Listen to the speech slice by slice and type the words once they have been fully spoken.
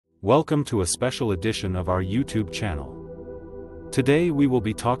Welcome to a special edition of our YouTube channel. Today we will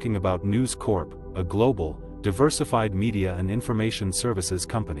be talking about News Corp, a global, diversified media and information services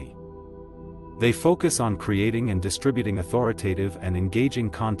company. They focus on creating and distributing authoritative and engaging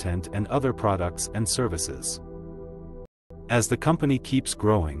content and other products and services. As the company keeps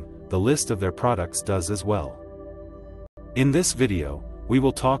growing, the list of their products does as well. In this video, we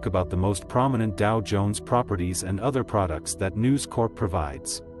will talk about the most prominent Dow Jones properties and other products that News Corp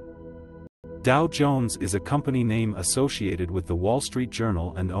provides. Dow Jones is a company name associated with the Wall Street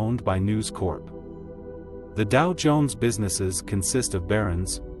Journal and owned by News Corp. The Dow Jones businesses consist of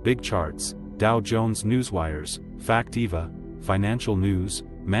Barron's, Big Charts, Dow Jones Newswires, Factiva, Financial News,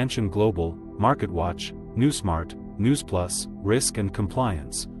 Mansion Global, MarketWatch, NewsMart, NewsPlus, Risk and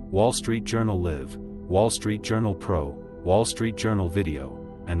Compliance, Wall Street Journal Live, Wall Street Journal Pro, Wall Street Journal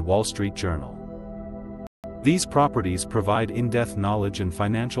Video, and Wall Street Journal. These properties provide in-depth knowledge and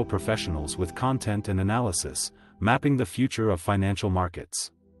financial professionals with content and analysis, mapping the future of financial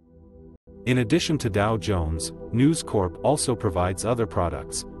markets. In addition to Dow Jones, News Corp also provides other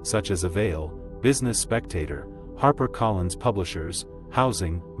products, such as Avail, Business Spectator, HarperCollins Publishers,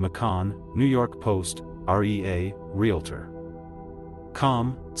 Housing, Macon, New York Post, REA, Realtor.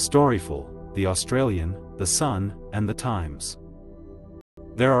 Com, Storyful, The Australian, The Sun, and The Times.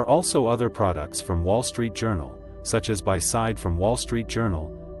 There are also other products from Wall Street Journal, such as By Side from Wall Street Journal,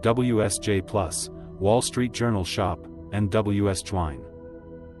 WSJ Plus, Wall Street Journal Shop, and WS Twine.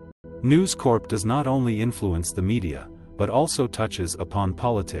 News Corp does not only influence the media, but also touches upon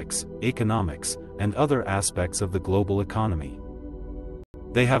politics, economics, and other aspects of the global economy.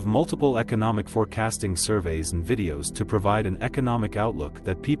 They have multiple economic forecasting surveys and videos to provide an economic outlook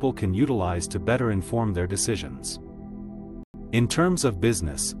that people can utilize to better inform their decisions. In terms of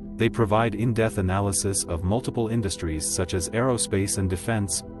business, they provide in-depth analysis of multiple industries such as aerospace and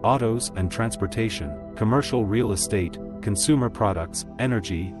defense, autos and transportation, commercial real estate, consumer products,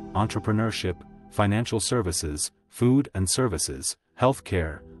 energy, entrepreneurship, financial services, food and services,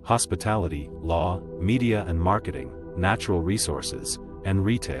 healthcare, hospitality, law, media and marketing, natural resources, and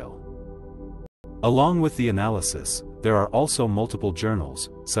retail. Along with the analysis, there are also multiple journals,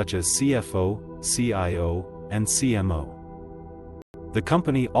 such as CFO, CIO, and CMO. The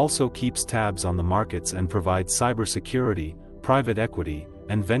company also keeps tabs on the markets and provides cybersecurity, private equity,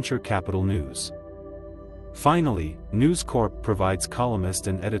 and venture capital news. Finally, News Corp provides columnist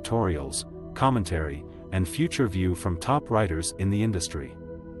and editorials, commentary, and future view from top writers in the industry.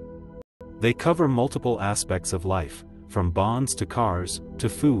 They cover multiple aspects of life, from bonds to cars, to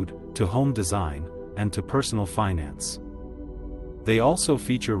food, to home design, and to personal finance. They also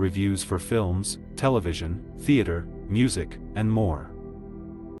feature reviews for films, television, theater, music, and more.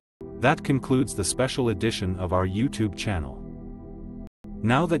 That concludes the special edition of our YouTube channel.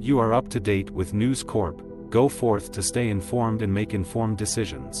 Now that you are up to date with News Corp, go forth to stay informed and make informed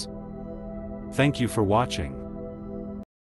decisions. Thank you for watching.